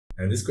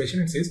And this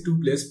question, it says two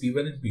players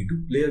P1 and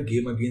P2 play a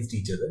game against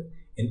each other.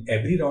 In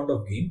every round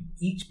of game,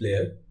 each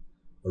player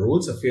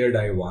rolls a fair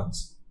die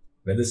once.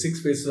 When the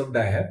 6 faces of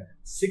die have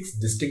 6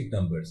 distinct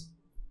numbers,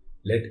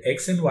 let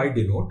X and Y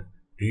denote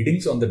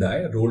readings on the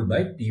die rolled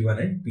by P1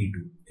 and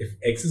P2. If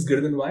X is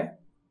greater than Y,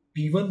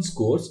 P1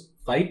 scores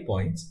 5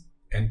 points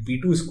and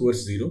P2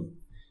 scores 0.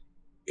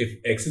 If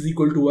X is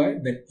equal to Y,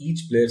 then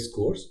each player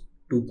scores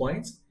 2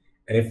 points.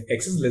 And if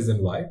X is less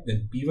than Y,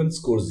 then P1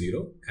 scores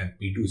 0 and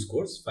P2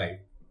 scores 5.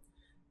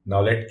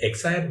 Now let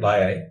Xi and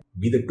Yi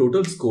be the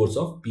total scores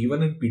of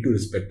P1 and P2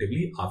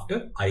 respectively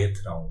after ith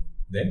round.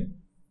 Then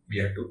we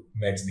have to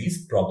match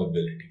these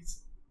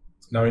probabilities.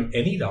 Now in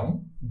any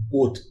round,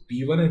 both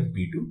P1 and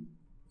P2,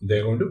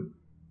 they're going to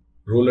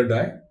roll a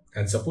die,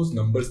 and suppose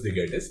numbers they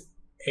get is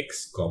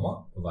X,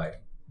 Y.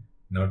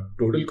 Now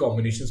total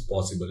combinations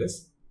possible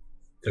is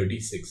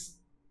 36.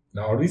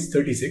 Now out of these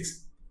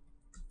 36,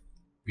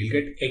 we'll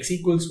get X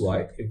equals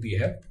Y if we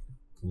have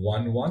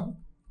 1, 1,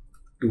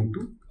 2,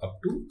 2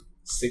 up to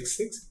 6,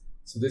 6.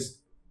 So this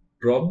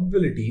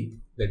probability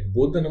that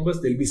both the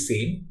numbers they'll be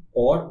same,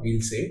 or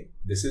we'll say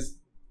this is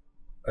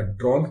a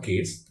drawn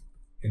case.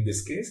 In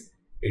this case,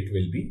 it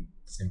will be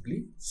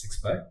simply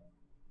 6 by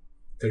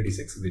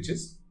 36, which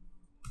is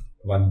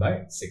 1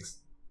 by 6.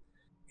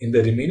 In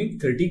the remaining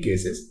 30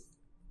 cases,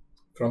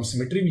 from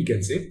symmetry we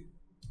can say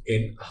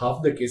in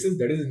half the cases,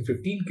 that is in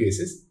 15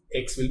 cases,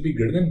 X will be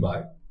greater than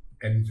Y,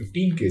 and in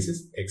 15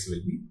 cases, X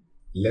will be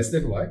less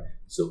than Y.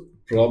 So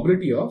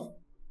probability of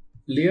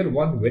player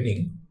 1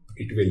 winning,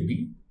 it will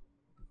be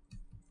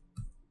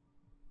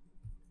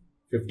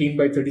 15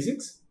 by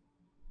 36,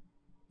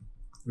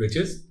 which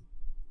is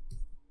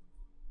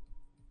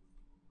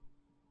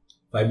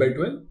 5 by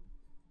 12,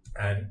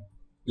 and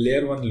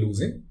player 1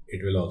 losing,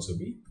 it will also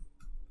be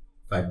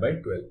 5 by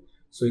 12.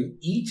 So in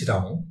each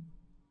round,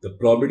 the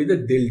probability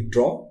that they'll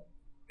draw,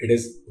 it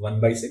is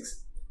 1 by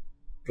 6.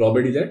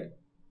 Probability that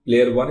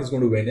player 1 is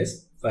going to win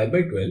is 5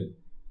 by 12,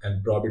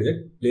 and probability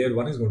that player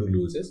 1 is going to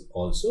lose is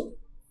also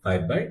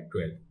 5 by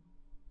 12.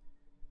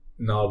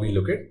 Now we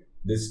look at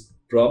this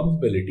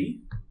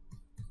probability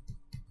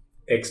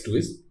x2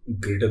 is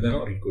greater than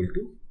or equal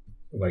to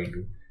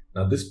y2.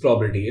 Now this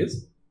probability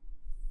is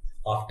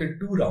after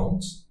 2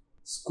 rounds,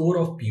 score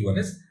of P1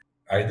 is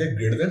either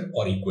greater than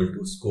or equal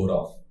to score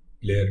of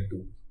player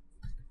 2.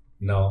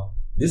 Now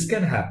this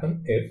can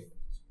happen if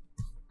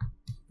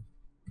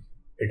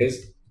it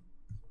is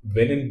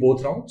win in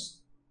both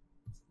rounds,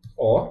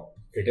 or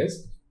it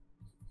is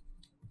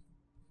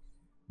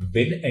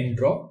win and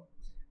draw.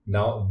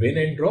 Now win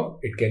and draw,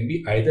 it can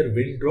be either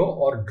win draw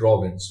or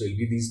draw win. So it will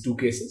be these two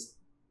cases,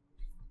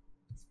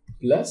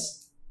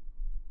 plus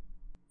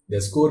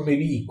the score may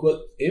be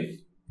equal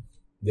if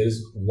there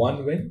is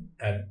 1 win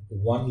and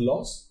 1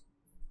 loss.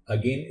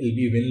 Again it will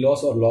be win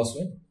loss or loss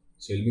win,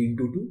 so it will be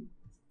into 2,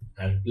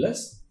 and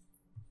plus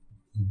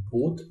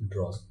both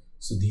draws.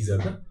 So these are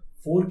the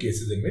 4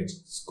 cases in which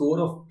score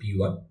of P1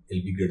 will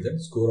be greater than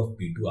score of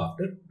P2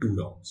 after 2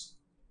 rounds.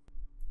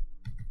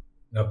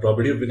 Now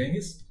probability of winning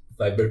is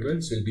 5 by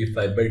 12, so it will be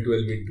 5 by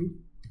 12 into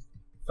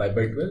 5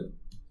 by 12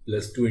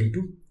 plus 2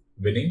 into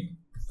winning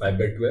 5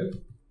 by 12,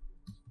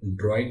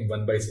 drawing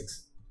 1 by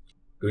 6,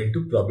 2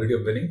 into probability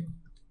of winning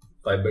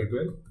 5 by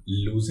 12,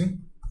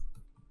 losing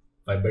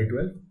 5 by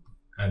 12,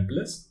 and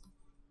plus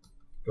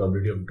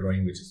probability of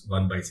drawing, which is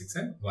 1 by 6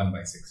 and 1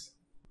 by 6.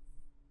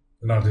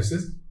 Now this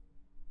is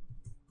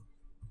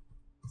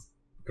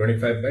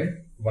 25 by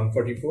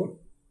 144.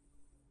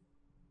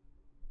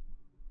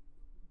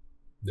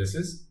 This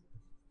is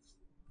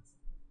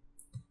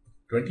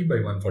 20 by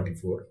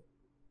 144.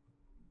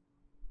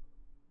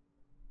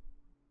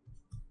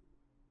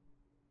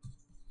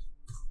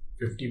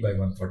 (50 by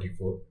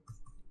 144)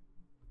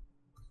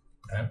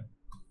 and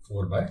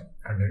 4 by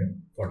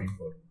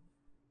 144.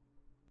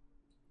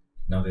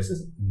 Now this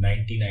is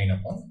 99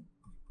 upon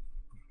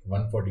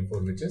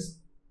 144,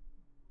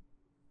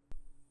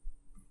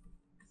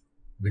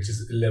 which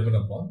is 11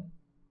 upon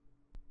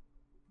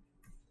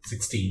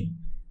 16.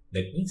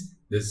 That means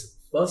this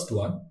first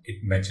one,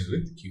 it matches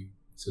with Q.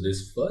 So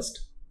this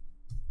first,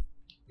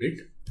 it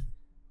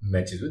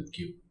matches with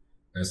Q.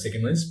 Now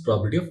second one is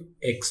probability of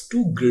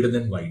x2 greater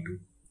than y2.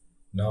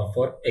 Now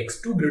for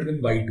x2 greater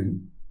than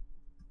y2,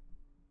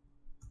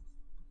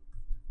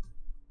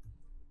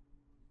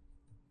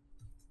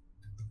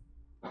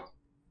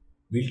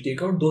 we'll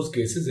take out those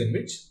cases in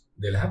which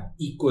they'll have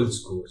equal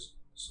scores.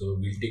 So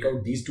we'll take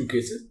out these 2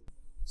 cases.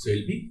 So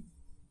it will be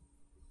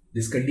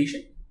this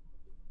condition,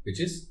 which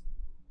is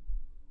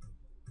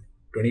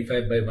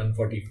 25 by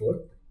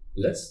 144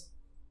 plus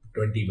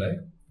 20 by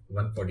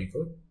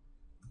 144,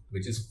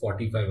 which is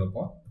 45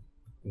 upon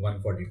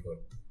 144.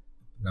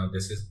 Now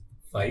this is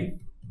 5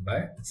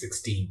 by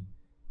 16.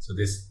 So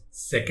this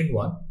second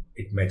one,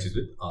 it matches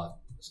with R.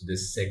 So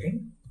this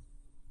second,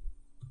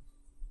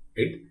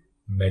 it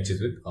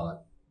matches with R.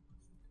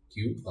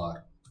 Q,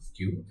 R,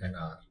 Q and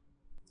R.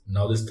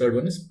 Now this third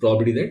one is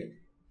probability that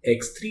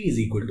x3 is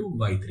equal to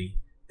y3.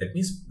 That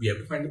means we have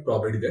to find the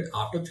probability that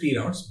after 3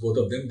 rounds, both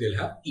of them, they'll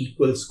have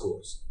equal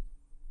scores.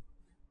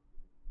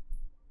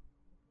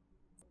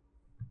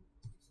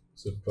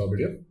 So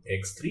probability of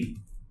x3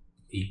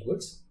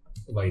 equals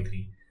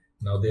y3.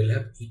 Now they'll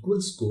have equal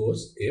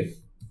scores if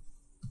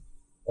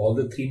all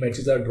the three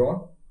matches are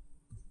drawn,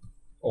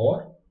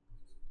 or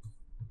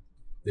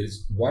there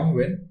is one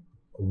win,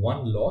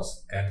 one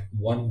loss, and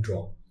one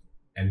draw.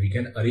 And we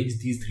can arrange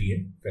these three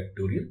in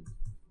factorial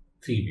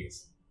three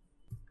ways.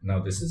 Now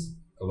this is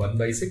 1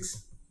 by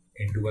 6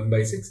 into 1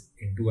 by 6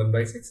 into 1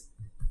 by 6,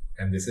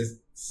 and this is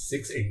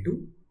 6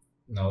 into,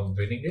 now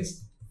winning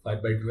is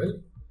 5 by 12,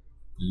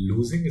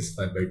 losing is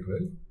 5 by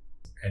 12,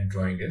 and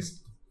drawing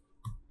is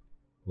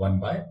 1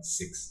 by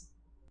 6.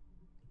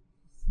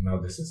 Now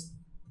this is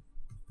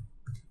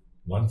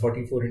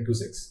 144 into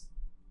 6,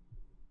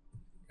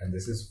 and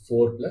this is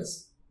 4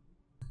 plus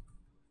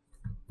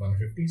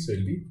 150, so it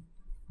will be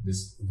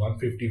this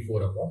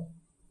 154 upon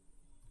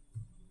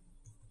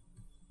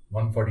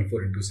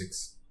 144 into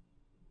 6.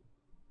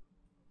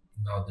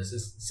 Now this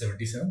is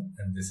 77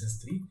 and this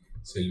is 3,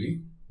 so it will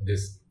be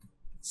this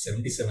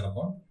 77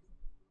 upon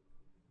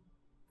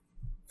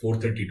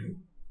 432.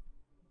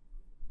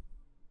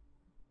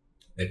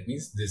 That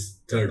means this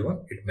third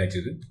one, it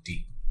matches with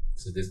D.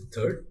 So this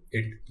third,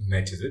 it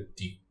matches with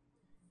D.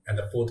 And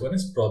the fourth one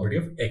is probability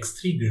of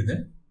x3 greater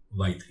than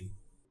y3.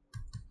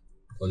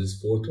 For this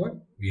fourth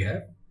one, we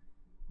have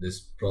this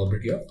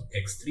probability of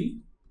x3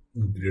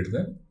 greater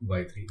than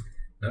y3.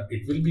 Now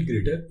it will be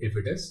greater if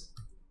it is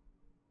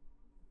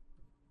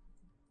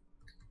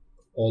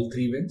all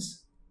three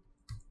wins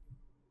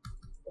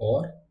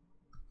or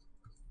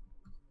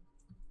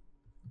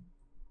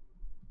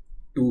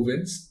two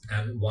wins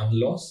and one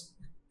loss,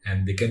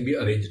 and they can be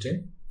arranged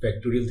in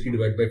factorial 3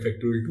 divided by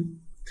factorial 2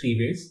 three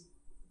ways,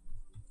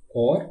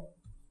 or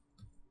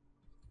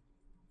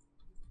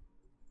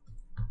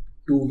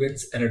two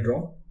wins and a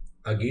draw.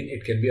 Again,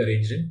 it can be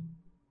arranged in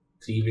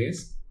three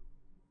ways,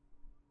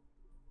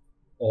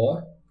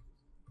 or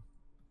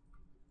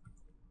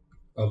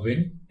a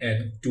win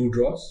and two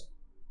draws.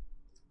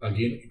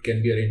 Again, it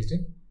can be arranged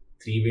in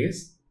three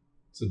ways.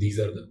 So these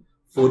are the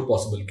four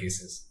possible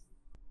cases.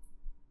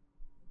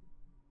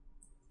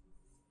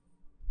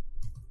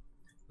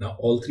 Now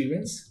all three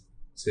wins,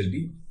 so it will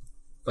be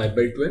 5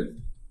 by 12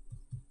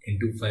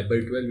 into 5 by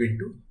 12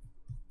 into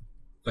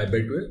 5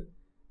 by 12.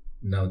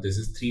 Now this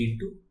is 3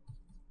 into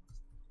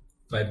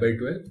 5 by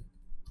 12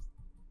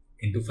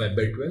 into 5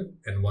 by 12,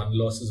 and one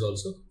loss is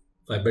also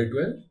 5 by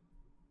 12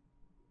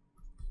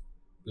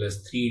 plus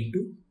 3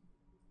 into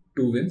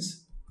two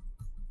wins,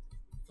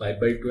 5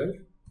 by 12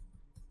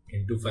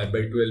 into 5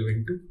 by 12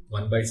 into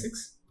 1 by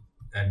 6,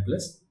 and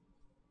plus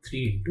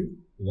 3 into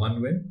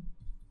one win,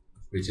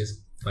 which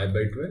is 5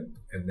 by 12,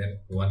 and then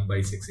 1 by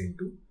 6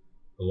 into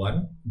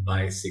 1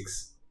 by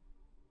 6.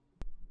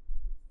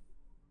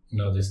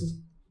 Now this is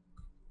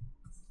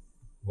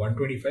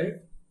 125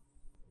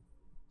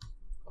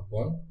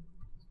 upon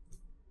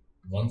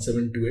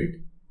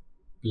 1728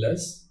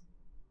 plus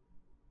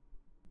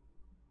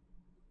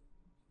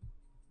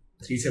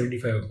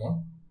 375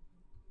 upon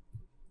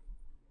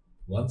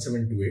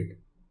 1728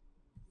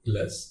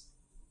 plus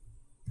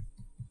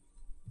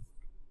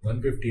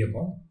 150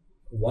 upon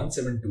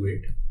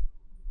 1728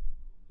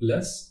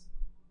 plus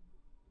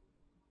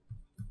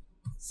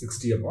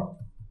 60 upon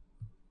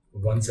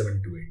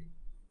 1728,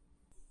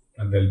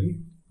 and there will be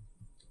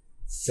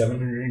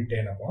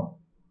 710 upon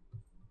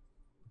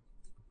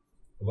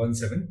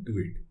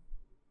 1728.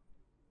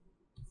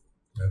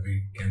 Now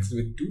we cancel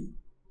with 2.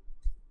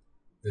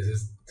 This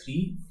is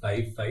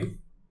 355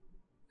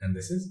 and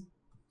this is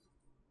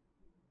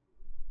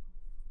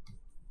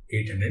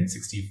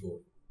 864.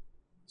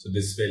 So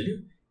this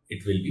value,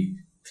 it will be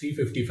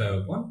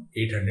 355 upon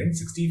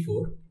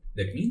 864.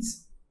 That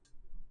means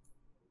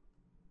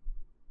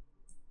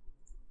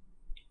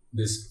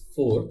this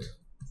fourth,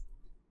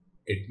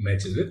 it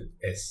matches with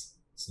S.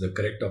 So the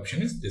correct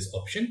option is this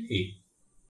option A.